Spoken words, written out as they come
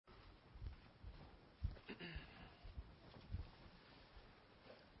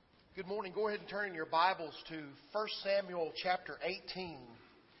Good morning. Go ahead and turn in your Bibles to 1 Samuel chapter 18.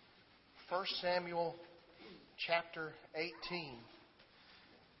 1 Samuel chapter 18.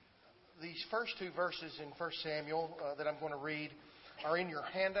 These first two verses in 1 Samuel that I'm going to read are in your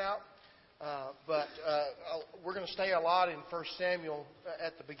handout, but we're going to stay a lot in 1 Samuel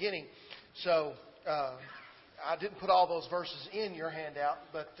at the beginning. So I didn't put all those verses in your handout,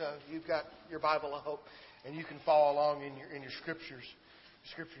 but you've got your Bible, I hope, and you can follow along in your scriptures.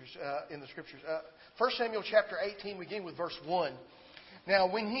 In the scriptures. 1 Samuel chapter 18, beginning with verse 1. Now,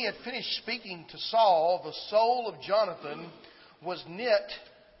 when he had finished speaking to Saul, the soul of Jonathan was knit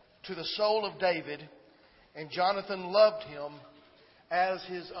to the soul of David, and Jonathan loved him as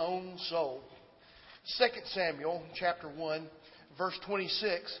his own soul. 2 Samuel chapter 1, verse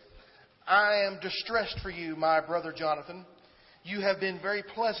 26. I am distressed for you, my brother Jonathan. You have been very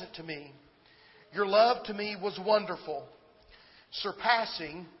pleasant to me. Your love to me was wonderful,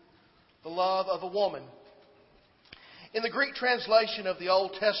 surpassing the love of a woman. In the Greek translation of the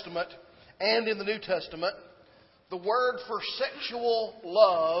Old Testament and in the New Testament, the word for sexual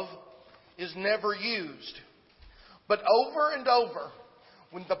love is never used. But over and over,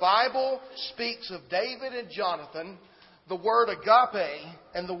 when the Bible speaks of David and Jonathan, the word agape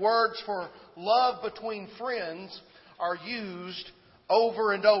and the words for love between friends are used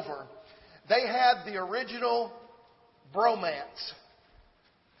over and over. They had the original bromance.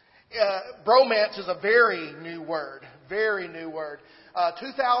 Bromance is a very new word.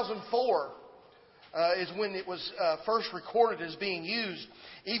 2004 is when it was first recorded as being used.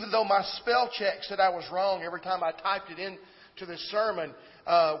 Even though my spell check said I was wrong every time I typed it into this sermon,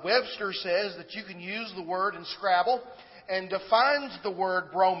 Webster says that you can use the word in Scrabble and defines the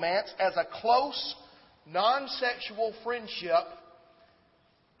word bromance as a close, non-sexual friendship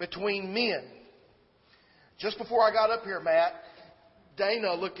between men. Just before I got up here, Matt,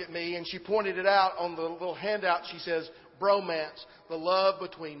 Dana looked at me and she pointed it out on the little handout. She says, bromance, the love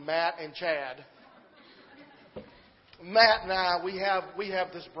between Matt and Chad. Matt and I, we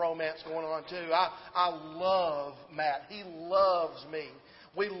have this bromance going on too. I love Matt. He loves me.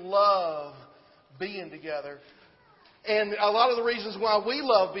 We love being together. And a lot of the reasons why we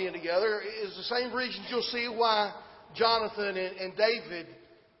love being together is the same reasons you'll see why Jonathan and David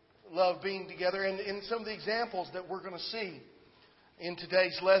love being together, and in some of the examples that we're going to see in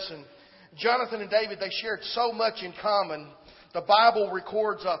today's lesson. Jonathan and David, they shared so much in common. The Bible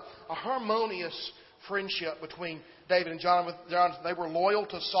records a harmonious friendship between David and Jonathan. They were loyal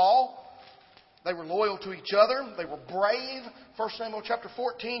to Saul. They were loyal to each other. They were brave. 1 Samuel chapter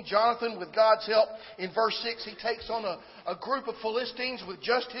 14, Jonathan, with God's help, in verse 6, he takes on a group of Philistines with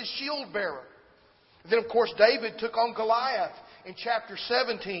just his shield bearer. Then, of course, David took on Goliath in chapter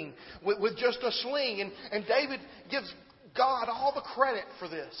 17 with just a sling. And David gives God all the credit for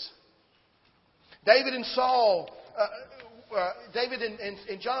this. David and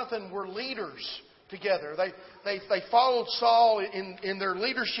Jonathan were leaders together. They followed Saul in their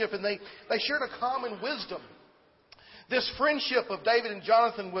leadership, and they shared a common wisdom. This friendship of David and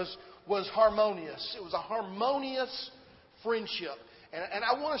Jonathan was harmonious. It was a harmonious friendship. And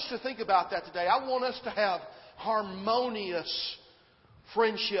I want us to think about that today. I want us to have harmonious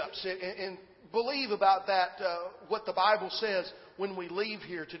friendships and believe about that, what the Bible says when we leave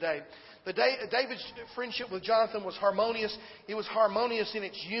here today. David's friendship with Jonathan was harmonious. It was harmonious in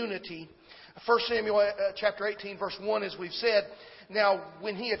its unity. 1 Samuel chapter 18 verse 1, as we've said, now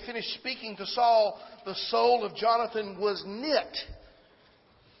when he had finished speaking to Saul, the soul of Jonathan was knit.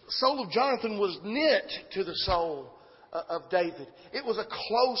 The soul of Jonathan was knit to the soul of David. It was a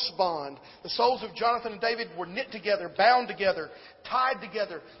close bond. The souls of Jonathan and David were knit together, bound together, tied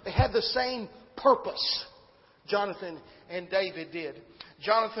together. They had the same purpose. Jonathan and David did.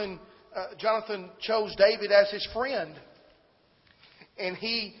 Jonathan chose David as his friend. And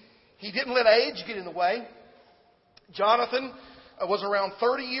he didn't let age get in the way. Jonathan was around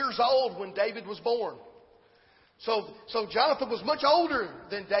 30 years old when David was born. So Jonathan was much older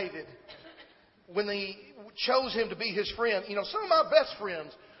than David when he chose him to be his friend. You know, some of my best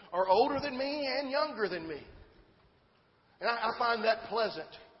friends are older than me and younger than me. And I find that pleasant.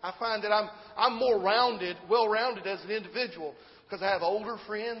 I find that I'm more well-rounded as an individual because I have older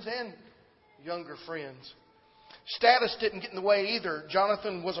friends and younger friends. Status didn't get in the way either.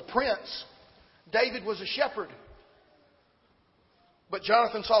 Jonathan was a prince. David was a shepherd. But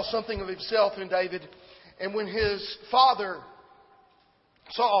Jonathan saw something of himself in David. And when his father,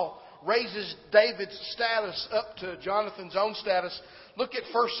 Saul, raises David's status up to Jonathan's own status, look at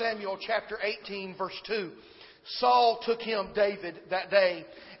 1 Samuel chapter 18, verse 2. Saul took him, David, that day,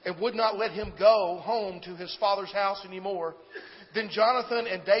 and would not let him go home to his father's house anymore. Then Jonathan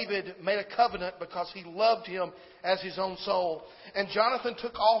and David made a covenant because he loved him as his own soul. And Jonathan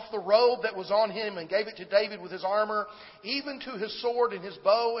took off the robe that was on him and gave it to David with his armor, even to his sword and his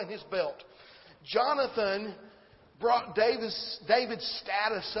bow and his belt. Jonathan brought David's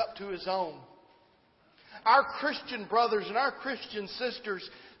status up to his own. Our Christian brothers and our Christian sisters,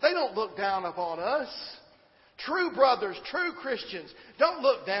 they don't look down upon us. True brothers, true Christians don't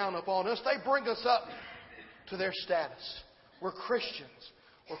look down upon us. They bring us up to their status. We're Christians.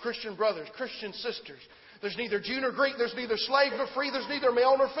 We're Christian brothers, Christian sisters. There's neither Jew nor Greek. There's neither slave nor free. There's neither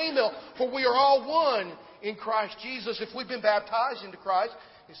male nor female. For we are all one in Christ Jesus. If we've been baptized into Christ,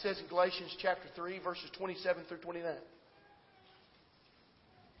 it says in Galatians chapter 3, verses 27 through 29.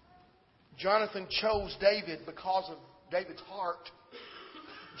 Jonathan chose David because of David's heart.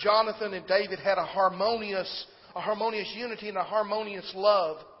 Jonathan and David had a harmonious unity and a harmonious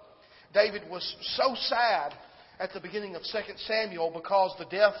love. David was so sad at the beginning of 2 Samuel because the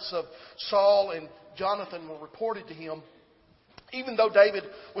deaths of Saul and Jonathan were reported to him. Even though David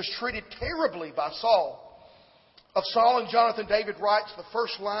was treated terribly by Saul. Of Saul and Jonathan, David writes the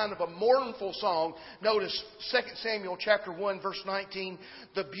first line of a mournful song. Notice 2 Samuel chapter 1, verse 19.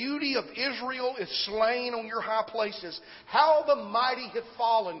 The beauty of Israel is slain on your high places. How the mighty have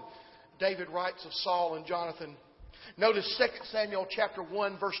fallen, David writes of Saul and Jonathan. Notice 2 Samuel chapter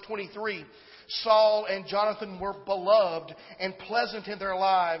 1, verse 23. Saul and Jonathan were beloved and pleasant in their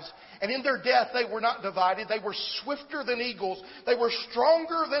lives. And in their death they were not divided. They were swifter than eagles. They were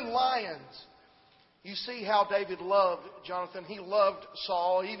stronger than lions. You see how David loved Jonathan. He loved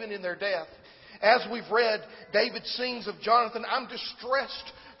Saul even in their death. As we've read, David sings of Jonathan, I'm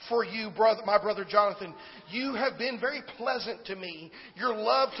distressed for you, my brother Jonathan. You have been very pleasant to me. Your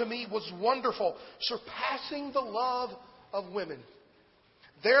love to me was wonderful, surpassing the love of women.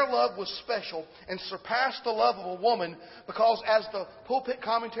 Their love was special and surpassed the love of a woman because, as the pulpit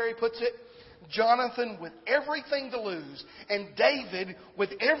commentary puts it, Jonathan with everything to lose and David with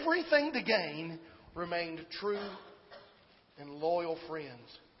everything to gain remained true and loyal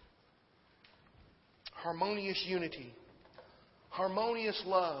friends. Harmonious unity. Harmonious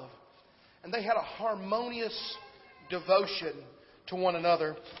love. And they had a harmonious devotion to one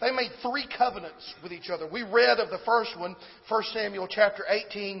another. They made 3 covenants with each other. We read of the first one, 1 Samuel chapter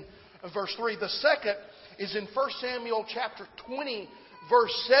 18, verse 3. The second is in 1 Samuel chapter 20,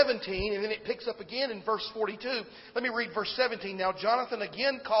 verse 17, and then it picks up again in verse 42. Let me read verse 17. Now Jonathan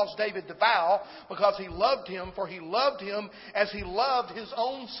again caused David to vow because he loved him, for he loved him as he loved his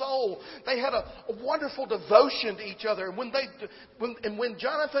own soul. They had a wonderful devotion to each other. And when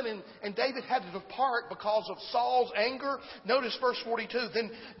Jonathan and David had to depart because of Saul's anger, notice verse 42.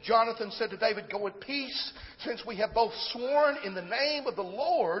 Then Jonathan said to David, go in peace, since we have both sworn in the name of the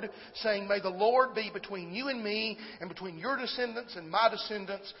Lord, saying, may the Lord be between you and me, and between your descendants and my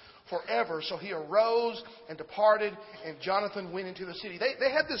descendants forever. So he arose and departed, and Jonathan went into the city.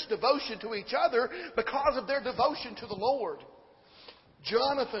 They had this devotion to each other because of their devotion to the Lord.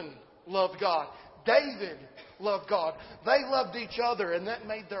 Jonathan loved God. David loved God. They loved each other, and that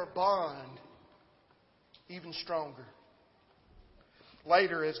made their bond even stronger.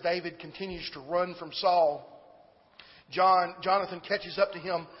 Later, as David continues to run from Saul, Jonathan catches up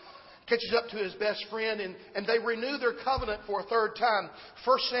to his best friend, and they renew their covenant for a third time.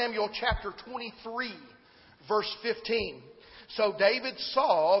 1 Samuel chapter 23, verse 15. So David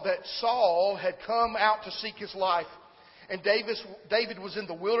saw that Saul had come out to seek his life, and David was in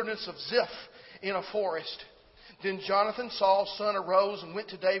the wilderness of Ziph in a forest. Then Jonathan, Saul's son, arose and went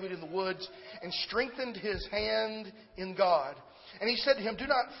to David in the woods and strengthened his hand in God. And he said to him, do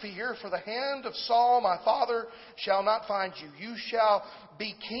not fear, for the hand of Saul my father shall not find you. You shall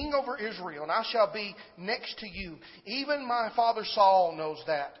be king over Israel, and I shall be next to you. Even my father Saul knows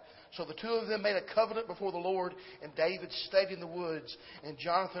that. So the two of them made a covenant before the Lord, and David stayed in the woods, and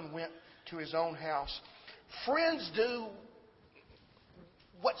Jonathan went to his own house. Friends do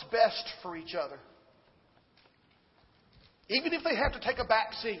what's best for each other. Even if they have to take a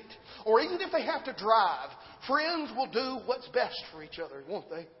back seat, or even if they have to drive, friends will do what's best for each other, won't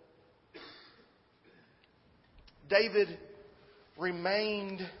they? David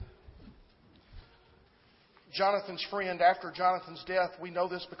remained Jonathan's friend after Jonathan's death. We know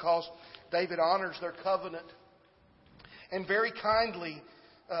this because David honors their covenant and very kindly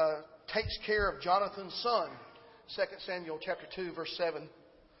takes care of Jonathan's son. 2 Samuel chapter 2, verse 7.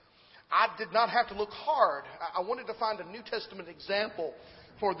 I did not have to look hard. I wanted to find a New Testament example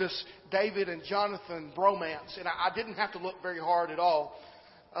for this David and Jonathan bromance, and I didn't have to look very hard at all.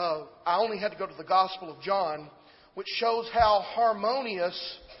 I only had to go to the Gospel of John, which shows how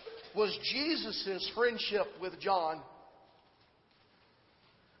harmonious was Jesus' friendship with John.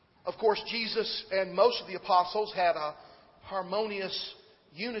 Of course, Jesus and most of the apostles had a harmonious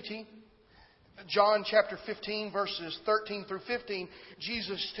unity. John chapter 15, verses 13 through 15,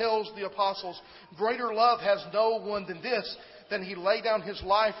 Jesus tells the apostles, "Greater love has no one than this, than he lay down his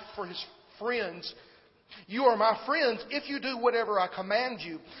life for his friends. You are my friends if you do whatever I command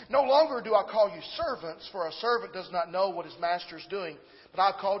you. No longer do I call you servants, for a servant does not know what his master is doing. But I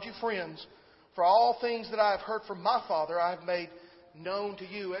have called you friends, for all things that I have heard from my Father I have made known to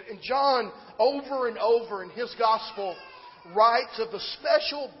you." And John, over and over in his gospel, writes of the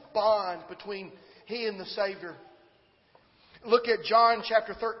special bond between he and the Savior. Look at John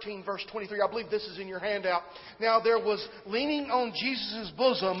chapter 13, verse 23. I believe this is in your handout. "Now there was leaning on Jesus'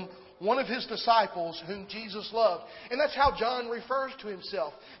 bosom one of his disciples whom Jesus loved." And that's how John refers to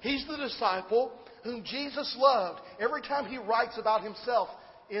himself. He's the disciple whom Jesus loved. Every time he writes about himself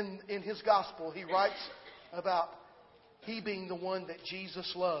in his gospel, he writes about he being the one that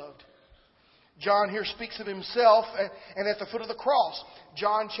Jesus loved. John here speaks of himself and at the foot of the cross.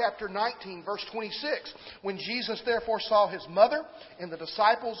 John chapter 19, verse 26. "When Jesus therefore saw his mother and the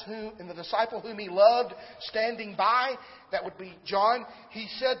disciple whom he loved standing by," that would be John, "he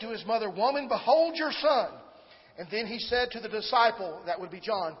said to his mother, 'Woman, behold your son.' And then he said to the disciple," that would be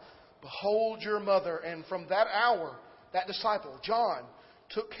John, "Behold your mother." And from that hour, that disciple, John,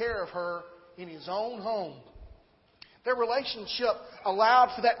 took care of her in his own home. Their relationship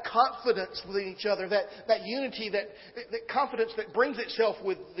allowed for that confidence within each other, that unity, that confidence that brings itself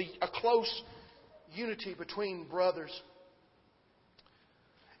with a close unity between brothers.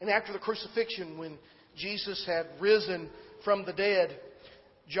 And after the crucifixion, when Jesus had risen from the dead,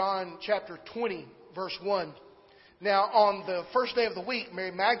 John chapter 20, verse 1. "Now on the first day of the week, Mary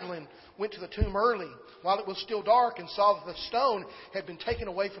Magdalene went to the tomb early, while it was still dark, and saw that the stone had been taken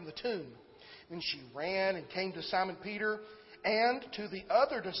away from the tomb. Then she ran and came to Simon Peter and to the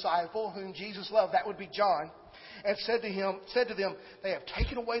other disciple whom Jesus loved," that would be John, "and said to them, 'They have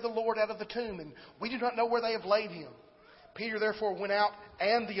taken away the Lord out of the tomb, and we do not know where they have laid him.' Peter therefore went out,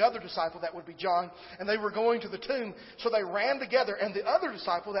 and the other disciple," that would be John, "and they were going to the tomb. So they ran together, and the other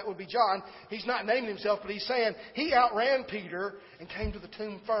disciple," that would be John, he's not naming himself, but he's saying he outran Peter and came to the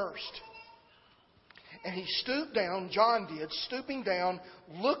tomb first. And he stooped down," John did, "stooping down,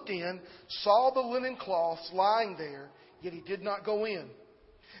 looked in, saw the linen cloths lying there, yet he did not go in.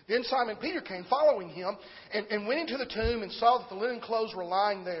 Then Simon Peter came following him and went into the tomb and saw that the linen clothes were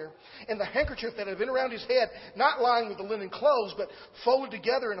lying there, and the handkerchief that had been around his head, not lying with the linen clothes, but folded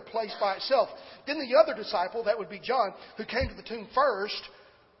together in a place by itself. Then the other disciple," that would be John, "who came to the tomb first,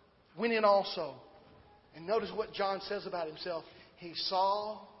 went in also." And notice what John says about himself. He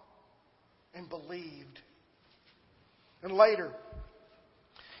saw and believed. And later,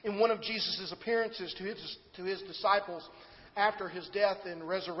 in one of Jesus' appearances to his disciples after his death and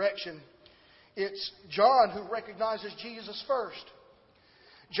resurrection, it's John who recognizes Jesus first.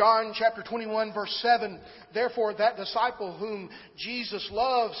 John chapter 21, verse 7, "Therefore that disciple whom Jesus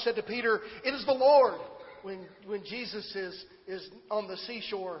loved said to Peter, 'It is the Lord,'" when Jesus is on the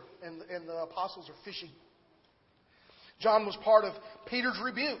seashore and the apostles are fishing. John was part of Peter's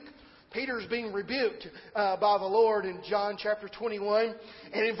rebuke. Peter's being rebuked by the Lord in John chapter 21.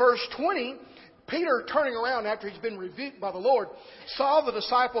 And in verse 20, Peter, turning around after he's been rebuked by the Lord, saw the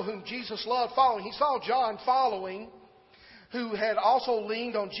disciple whom Jesus loved following. He saw John following, who had also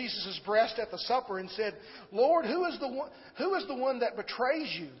leaned on Jesus' breast at the supper and said, "Lord, who is the one that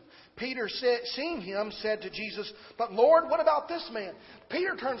betrays you?" Peter, seeing him, said to Jesus, "But Lord, what about this man?"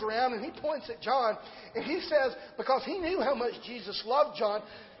 Peter turns around and he points at John and he says, because he knew how much Jesus loved John,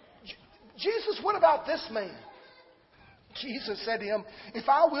 "Jesus, what about this man?" Jesus said to him, "If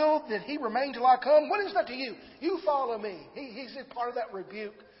I will that he remain till I come, what is that to you? You follow me." He's part of that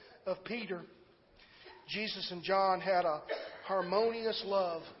rebuke of Peter. Jesus and John had a harmonious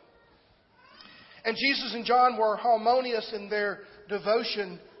love. And Jesus and John were harmonious in their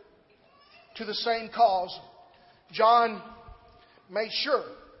devotion to the same cause. John made sure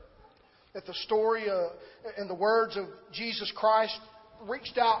that the story and the words of Jesus Christ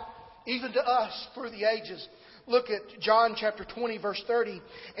reached out even to us through the ages. Look at John chapter 20, verse 30.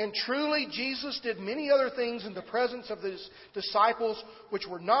 "And truly Jesus did many other things in the presence of his disciples, which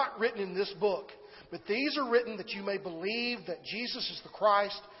were not written in this book. But these are written that you may believe that Jesus is the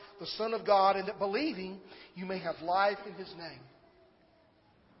Christ, the Son of God, and that believing you may have life in his name."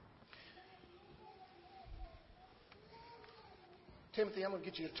 Timothy, I'm going to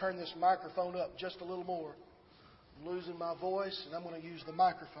get you to turn this microphone up just a little more. I'm losing my voice, and I'm going to use the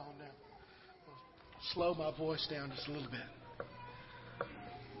microphone now. Slow my voice down just a little bit.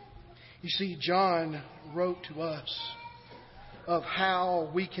 You see, John wrote to us of how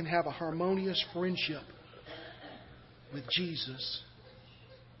we can have a harmonious friendship with Jesus.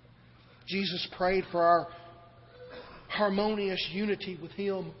 Jesus prayed for our harmonious unity with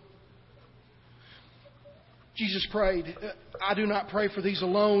Him. Jesus prayed, I do not pray for these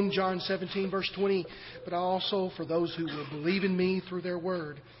alone, John 17, verse 20, but also for those who will believe in me through their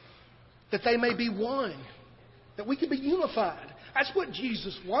word, that they may be one, that we can be unified. That's what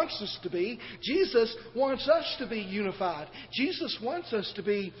Jesus wants us to be. Jesus wants us to be unified. Jesus wants us to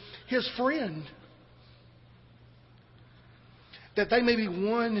be His friend. That they may be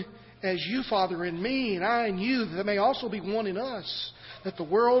one as you, Father, in me, and I in you, that they may also be one in us, that the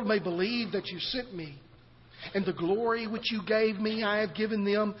world may believe that you sent me. And the glory which you gave me, I have given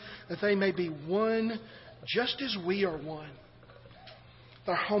them, that they may be one just as we are one.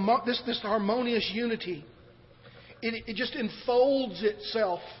 This harmonious unity, it just enfolds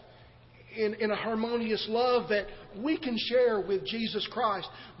itself in a harmonious love that we can share with Jesus Christ.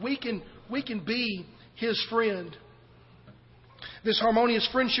 We can be His friend. This harmonious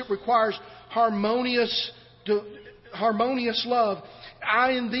friendship requires harmonious love.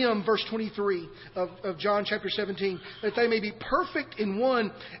 I and them, verse 23 of John chapter 17, that they may be perfect in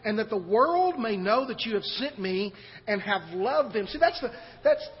one, and that the world may know that you have sent me and have loved them. See, that's the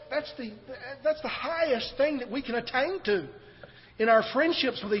highest thing that we can attain to in our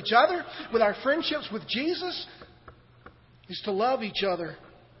friendships with each other, with our friendships with Jesus, is to love each other.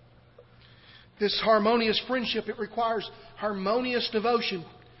 This harmonious friendship, it requires harmonious devotion.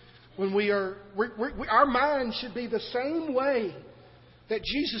 When our mind should be the same way that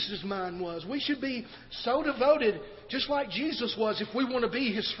Jesus' mind was. We should be so devoted, just like Jesus was, if we want to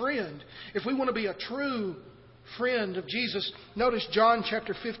be His friend. If we want to be a true friend of Jesus. Notice John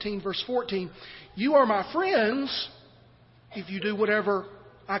chapter 15, verse 14. You are my friends if you do whatever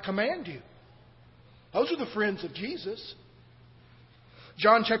I command you. Those are the friends of Jesus.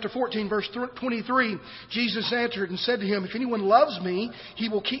 John chapter 14, verse 23, Jesus answered and said to him, if anyone loves me, he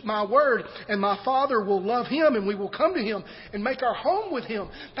will keep my word, and my Father will love him, and we will come to him and make our home with him.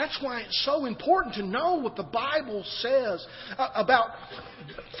 That's why it's so important to know what the Bible says about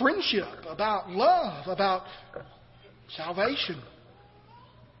friendship, about love, about salvation.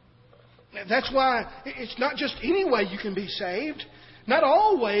 That's why it's not just any way you can be saved. Not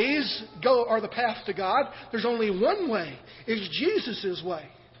all ways are the path to God. There's only one way. It's Jesus' way.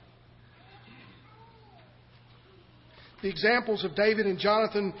 The examples of David and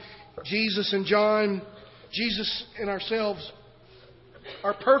Jonathan, Jesus and John, Jesus and ourselves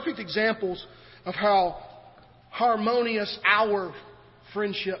are perfect examples of how harmonious our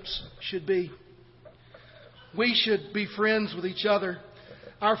friendships should be. We should be friends with each other.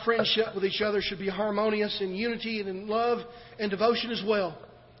 Our friendship with each other should be harmonious in unity and in love and devotion as well.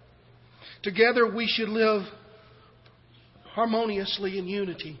 Together we should live harmoniously in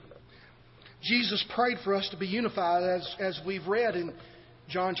unity. Jesus prayed for us to be unified as we've read in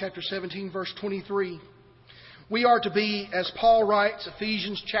John chapter 17, verse 23. We are to be, as Paul writes,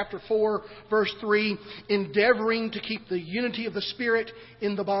 Ephesians chapter 4, verse 3, endeavoring to keep the unity of the Spirit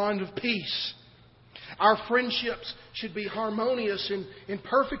in the bond of peace. Our friendships should be harmonious in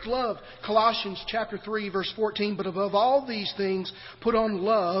perfect love. Colossians chapter 3, verse 14. But above all these things, put on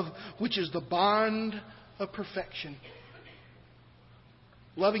love, which is the bond of perfection.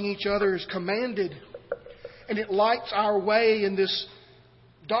 Loving each other is commanded, and it lights our way in this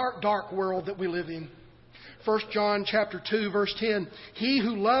dark, dark world that we live in. 1 John chapter 2, verse 10. He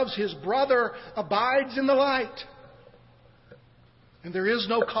who loves his brother abides in the light, and there is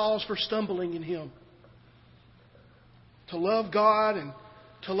no cause for stumbling in him. To love God and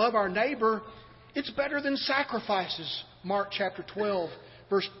to love our neighbor, it's better than sacrifices. Mark chapter 12,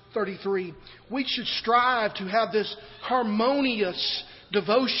 verse 33. We should strive to have this harmonious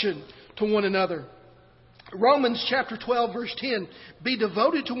devotion to one another. Romans chapter 12, verse 10. Be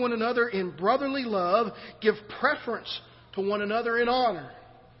devoted to one another in brotherly love. Give preference to one another in honor.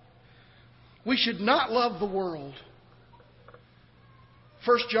 We should not love the world.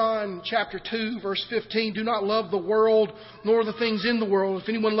 1 John chapter 2, verse 15, do not love the world, nor the things in the world. If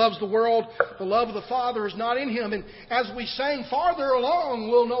anyone loves the world, the love of the Father is not in him. And as we sang, farther along,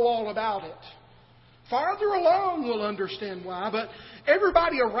 we'll know all about it. Farther along, we'll understand why. But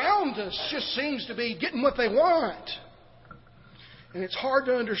everybody around us just seems to be getting what they want. And it's hard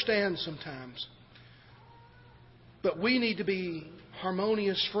to understand sometimes. But we need to be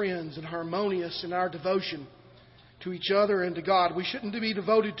harmonious friends and harmonious in our devotion to each other and to God. We shouldn't be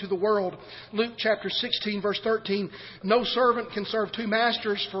devoted to the world. Luke chapter 16, verse 13. No servant can serve two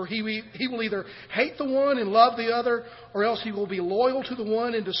masters, for he will either hate the one and love the other, or else he will be loyal to the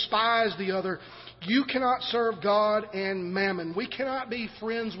one and despise the other. You cannot serve God and mammon. We cannot be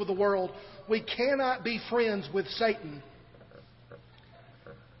friends with the world. We cannot be friends with Satan.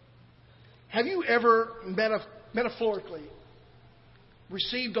 Have you ever, metaphorically,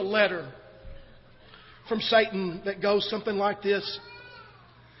 received a letter from Satan that goes something like this?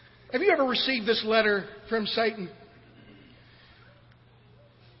 Have you ever received this letter from Satan?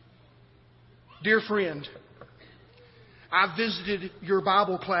 Dear friend, I visited your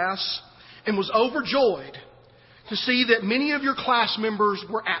Bible class and was overjoyed to see that many of your class members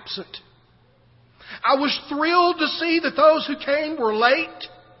were absent. I was thrilled to see that those who came were late,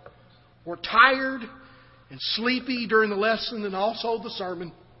 were tired, and sleepy during the lesson and also the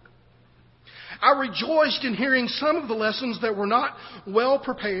sermon. I rejoiced in hearing some of the lessons that were not well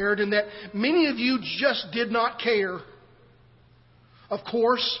prepared and that many of you just did not care. Of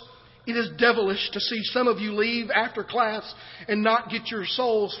course, it is devilish to see some of you leave after class and not get your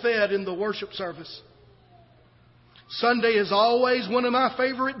souls fed in the worship service. Sunday is always one of my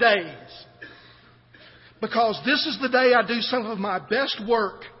favorite days because this is the day I do some of my best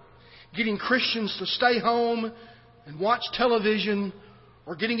work getting Christians to stay home and watch television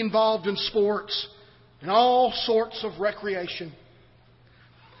or getting involved in sports and all sorts of recreation.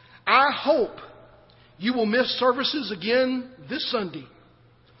 I hope you will miss services again this Sunday.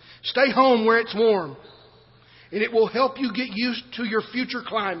 Stay home where it's warm, and it will help you get used to your future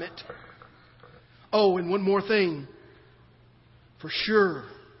climate. Oh, and one more thing. For sure,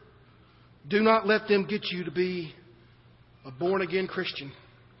 do not let them get you to be a born-again Christian.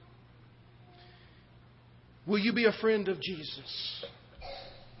 Will you be a friend of Jesus?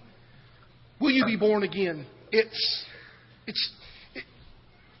 Will you be born again? It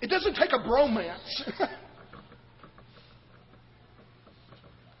doesn't take a bromance.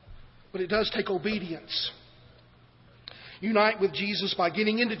 But it does take obedience. Unite with Jesus by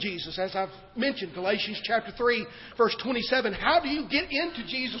getting into Jesus. As I've mentioned, Galatians chapter 3, verse 27. How do you get into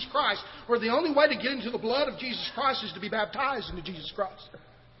Jesus Christ? Where the only way to get into the blood of Jesus Christ is to be baptized into Jesus Christ.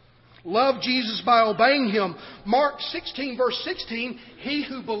 Love Jesus by obeying Him. Mark 16, verse 16, he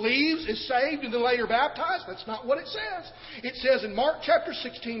who believes is saved and then later baptized. That's not what it says. It says in Mark chapter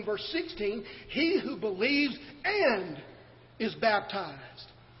 16, verse 16, he who believes and is baptized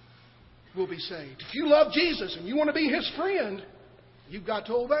will be saved. If you love Jesus and you want to be His friend, you've got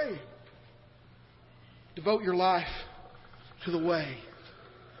to obey. Devote your life to the way.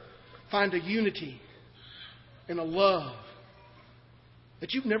 Find a unity and a love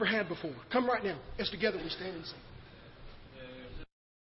that you've never had before. Come right now. As together we stand and sing.